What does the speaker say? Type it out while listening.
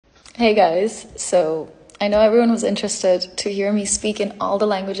Hey guys, so I know everyone was interested to hear me speak in all the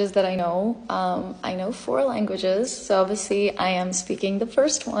languages that I know. I know 4 languages, so obviously I am speaking the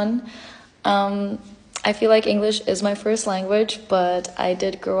first one. I feel like English is my first language, but I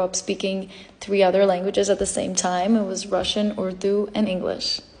did grow up speaking 3 other languages at the same time. It was Russian, Urdu, and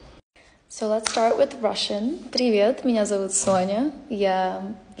English. So let's start with Russian. Привет, меня зовут Соня. Я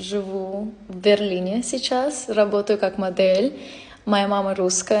живу в Берлине сейчас, работаю как модель. Моя мама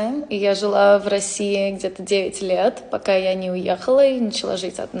русская, и я жила в России где-то 9 лет, пока я не уехала и начала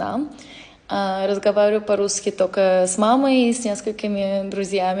жить одна. Разговариваю по-русски только с мамой и с несколькими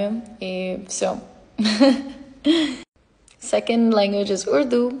друзьями, и все. Second language is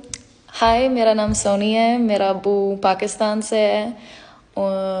Urdu. Hi, मेरा नाम सोनी है, मेरा अब्बू पाकिस्तान से है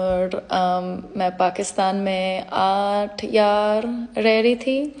और मैं पाकिस्तान में 8 यार रह रही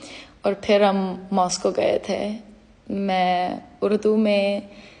थी और फिर हम मॉस्को गए थे. मैं उर्दू में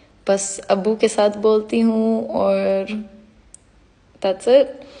बस अब्बू के साथ बोलती हूँ और that's it.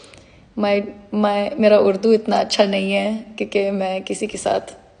 मेरा उर्दू इतना अच्छा नहीं है क्योंकि मैं किसी के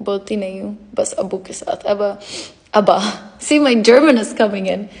साथ बोलती नहीं हूँ, बस अब्बू के साथ. Abba. See, my German is coming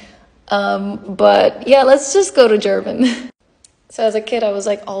in. But yeah, let's just go to German. So as a kid, I was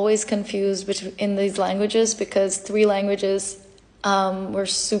like always confused in these languages because 3 languages were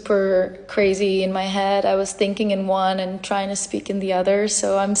super crazy in my head. I was thinking in one and trying to speak in the other.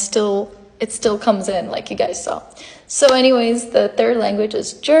 So it still comes in like you guys saw. So anyways, the 3rd language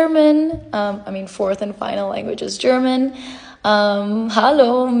is German. 4th and final language is German.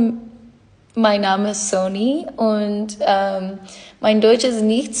 Hallo, mein Name ist Sony und mein Deutsch ist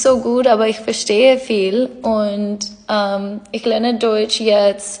nicht so gut, aber ich verstehe viel und ich lerne Deutsch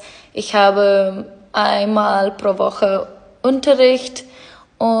jetzt. Ich habe einmal pro Woche Unterricht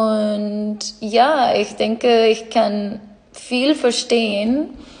und ja, ich denke, ich kann viel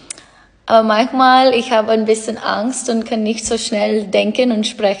verstehen, aber manchmal ich habe ein bisschen Angst und kann nicht so schnell denken und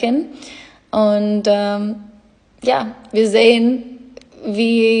sprechen und wir sehen,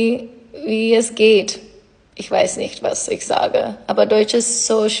 wie es geht. Ich weiß nicht, was ich sage, aber Deutsch ist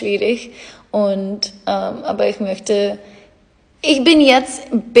so schwierig und aber ich bin jetzt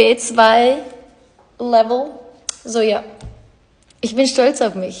B2 Level, so ja. Ich bin stolz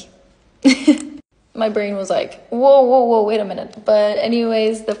auf mich. My brain was like, whoa, wait a minute. But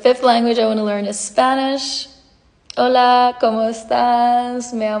anyways, the 5th language I want to learn is Spanish. Hola, ¿cómo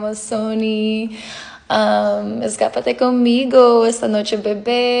estás? Me llamo Sony. Escápate conmigo esta noche,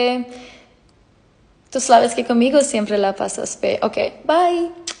 bebé. Tú sabes que conmigo siempre la pasas bien. Okay,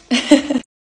 bye.